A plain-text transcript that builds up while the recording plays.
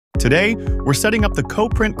Today, we're setting up the Co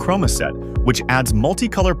Print ChromaSet, which adds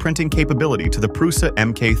multicolor printing capability to the Prusa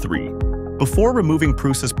MK3. Before removing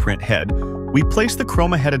Prusa's print head, we place the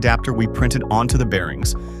ChromaHead adapter we printed onto the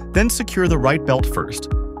bearings, then secure the right belt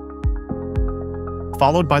first,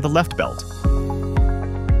 followed by the left belt.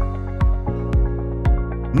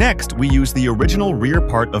 Next, we use the original rear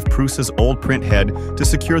part of Prusa's old print head to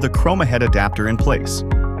secure the ChromaHead adapter in place.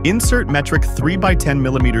 Insert metric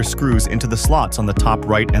 3x10mm screws into the slots on the top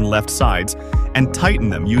right and left sides and tighten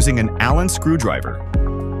them using an Allen screwdriver.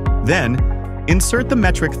 Then, insert the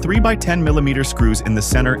metric 3x10mm screws in the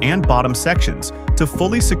center and bottom sections to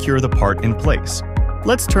fully secure the part in place.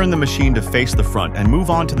 Let's turn the machine to face the front and move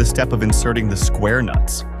on to the step of inserting the square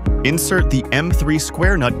nuts. Insert the M3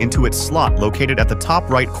 square nut into its slot located at the top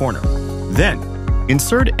right corner. Then,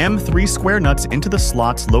 insert M3 square nuts into the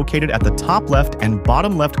slots located at the top left and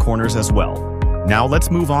bottom left corners as well. Now let's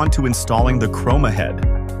move on to installing the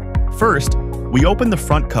ChromaHead. First, we open the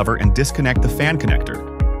front cover and disconnect the fan connector.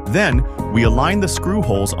 Then, we align the screw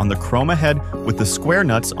holes on the ChromaHead with the square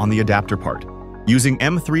nuts on the adapter part. Using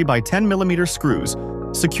M3x10mm screws,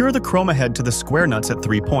 secure the ChromaHead to the square nuts at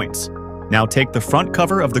 3 points. Now take the front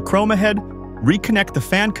cover of the ChromaHead, reconnect the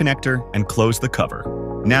fan connector, and close the cover.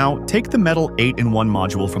 Now take the metal 8-in-1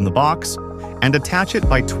 module from the box and attach it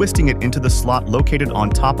by twisting it into the slot located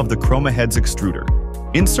on top of the ChromaHead's extruder.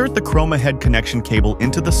 Insert the ChromaHead connection cable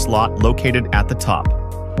into the slot located at the top.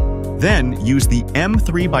 Then use the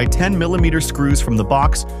M3x10mm screws from the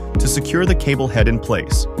box to secure the cable head in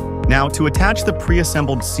place. Now, to attach the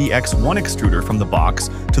pre-assembled CX1 extruder from the box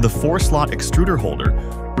to the 4-slot extruder holder,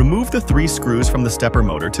 remove the 3 screws from the stepper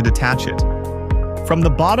motor to detach it. From the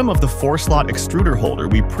bottom of the 4-slot extruder holder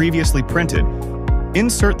we previously printed,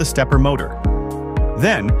 insert the stepper motor.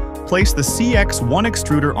 Then, place the CX1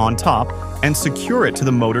 extruder on top and secure it to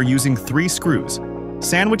the motor using 3 screws,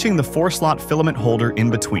 sandwiching the 4-slot filament holder in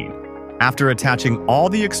between. After attaching all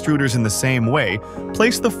the extruders in the same way,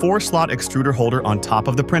 place the 4-slot extruder holder on top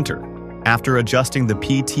of the printer. After adjusting the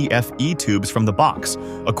PTFE tubes from the box,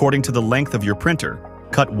 according to the length of your printer,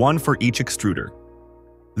 cut 1 for each extruder.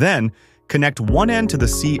 Then, connect one end to the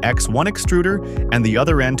CX1 extruder and the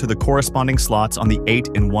other end to the corresponding slots on the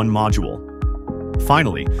 8-in-1 module.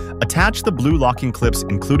 Finally, attach the blue locking clips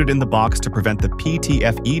included in the box to prevent the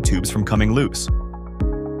PTFE tubes from coming loose.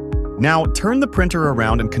 Now, turn the printer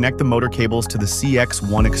around and connect the motor cables to the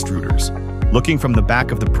CX1 extruders. Looking from the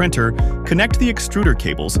back of the printer, connect the extruder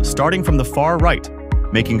cables starting from the far right,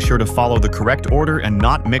 making sure to follow the correct order and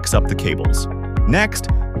not mix up the cables. Next,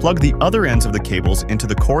 plug the other ends of the cables into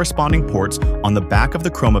the corresponding ports on the back of the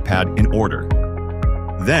ChromaPad in order.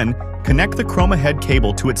 Then, connect the ChromaHead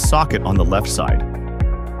cable to its socket on the left side.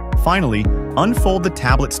 Finally, unfold the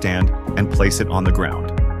tablet stand and place it on the ground.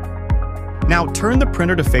 Now turn the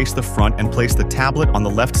printer to face the front and place the tablet on the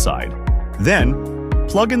left side. Then,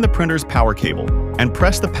 plug in the printer's power cable and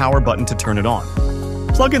press the power button to turn it on.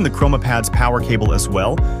 Plug in the ChromaPad's power cable as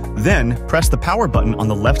well, then press the power button on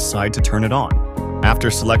the left side to turn it on.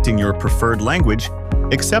 After selecting your preferred language,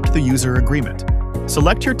 accept the user agreement.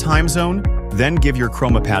 Select your time zone, then give your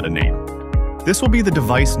ChromaPad a name. This will be the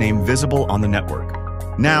device name visible on the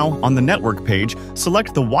network. Now, on the network page,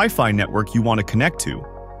 select the Wi-Fi network you want to connect to.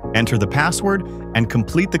 Enter the password and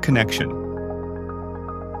complete the connection.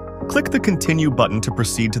 Click the Continue button to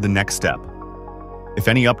proceed to the next step. If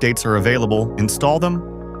any updates are available, install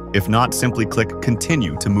them. If not, simply click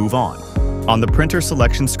Continue to move on. On the printer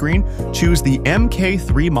selection screen, choose the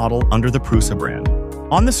MK3 model under the Prusa brand.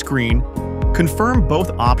 On the screen, confirm both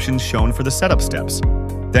options shown for the setup steps.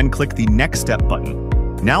 Then click the Next Step button.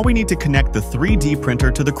 Now we need to connect the 3D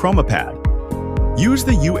printer to the ChromaPad. Use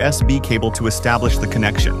the USB cable to establish the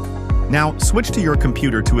connection. Now, switch to your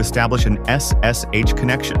computer to establish an SSH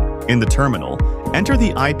connection. In the terminal, enter the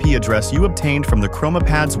IP address you obtained from the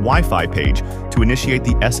ChromaPad's Wi-Fi page to initiate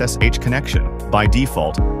the SSH connection. By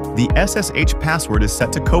default, the SSH password is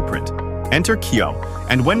set to Co Print. Enter KIO,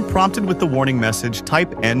 and when prompted with the warning message,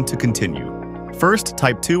 type N to continue. First,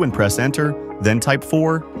 type 2 and press Enter, then type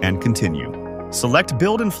 4 and continue. Select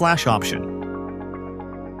Build and Flash option.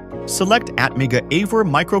 Select Atmega AVR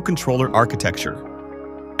microcontroller architecture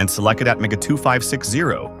and select it Atmega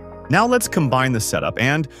 2560. Now let's combine the setup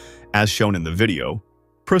and, as shown in the video,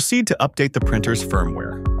 proceed to update the printer's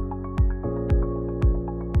firmware.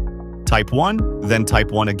 Type 1, then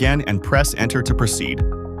type 1 again and press Enter to proceed.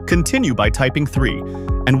 Continue by typing 3,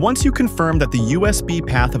 and once you confirm that the USB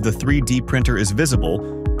path of the 3D printer is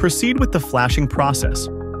visible, proceed with the flashing process.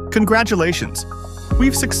 Congratulations!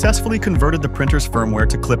 We've successfully converted the printer's firmware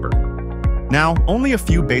to Klipper. Now, only a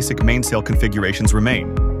few basic mainsail configurations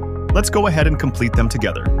remain. Let's go ahead and complete them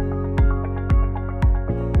together.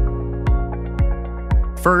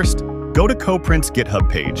 First, go to Co Print's GitHub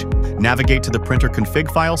page, navigate to the printer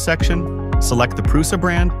config file section, select the Prusa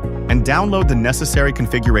brand, and download the necessary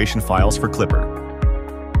configuration files for Klipper.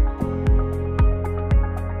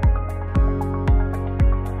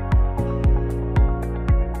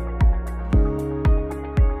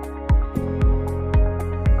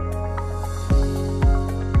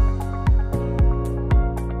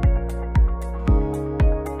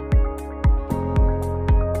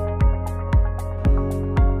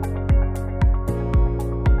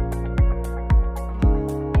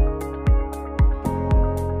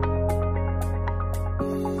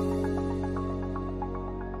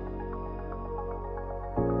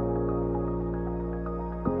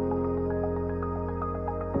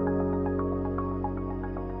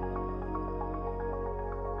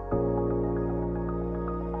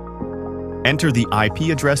 Enter the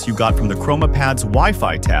IP address you got from the ChromaPad's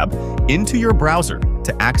Wi-Fi tab into your browser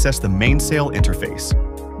to access the Mainsail interface.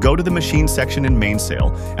 Go to the Machine section in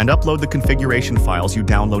Mainsail and upload the configuration files you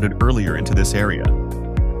downloaded earlier into this area.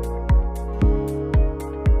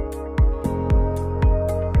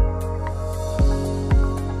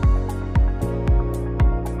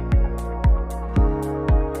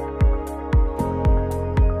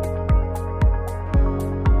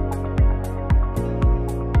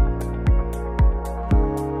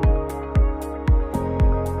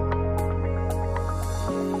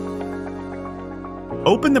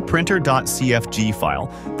 Open the printer.cfg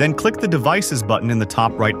file, then click the Devices button in the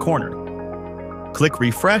top right corner. Click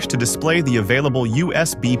Refresh to display the available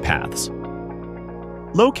USB paths.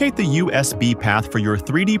 Locate the USB path for your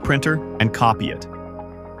 3D printer and copy it.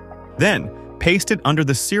 Then, paste it under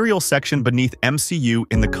the Serial section beneath MCU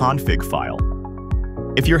in the config file.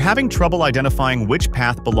 If you're having trouble identifying which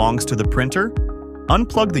path belongs to the printer,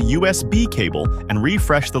 unplug the USB cable and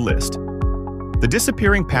refresh the list. The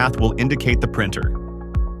disappearing path will indicate the printer.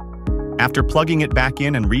 After plugging it back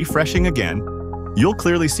in and refreshing again, you'll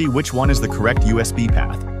clearly see which one is the correct USB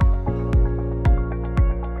path.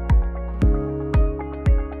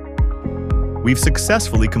 We've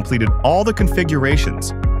successfully completed all the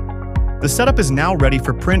configurations. The setup is now ready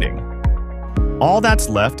for printing. All that's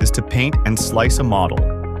left is to paint and slice a model.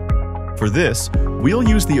 For this, we'll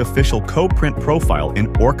use the official Co Print profile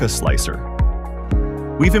in Orca Slicer.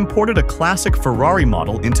 We've imported a classic Ferrari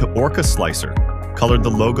model into Orca Slicer, colored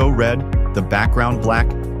the logo red, the background black,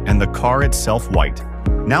 and the car itself white.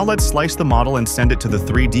 Now let's slice the model and send it to the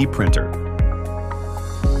 3D printer.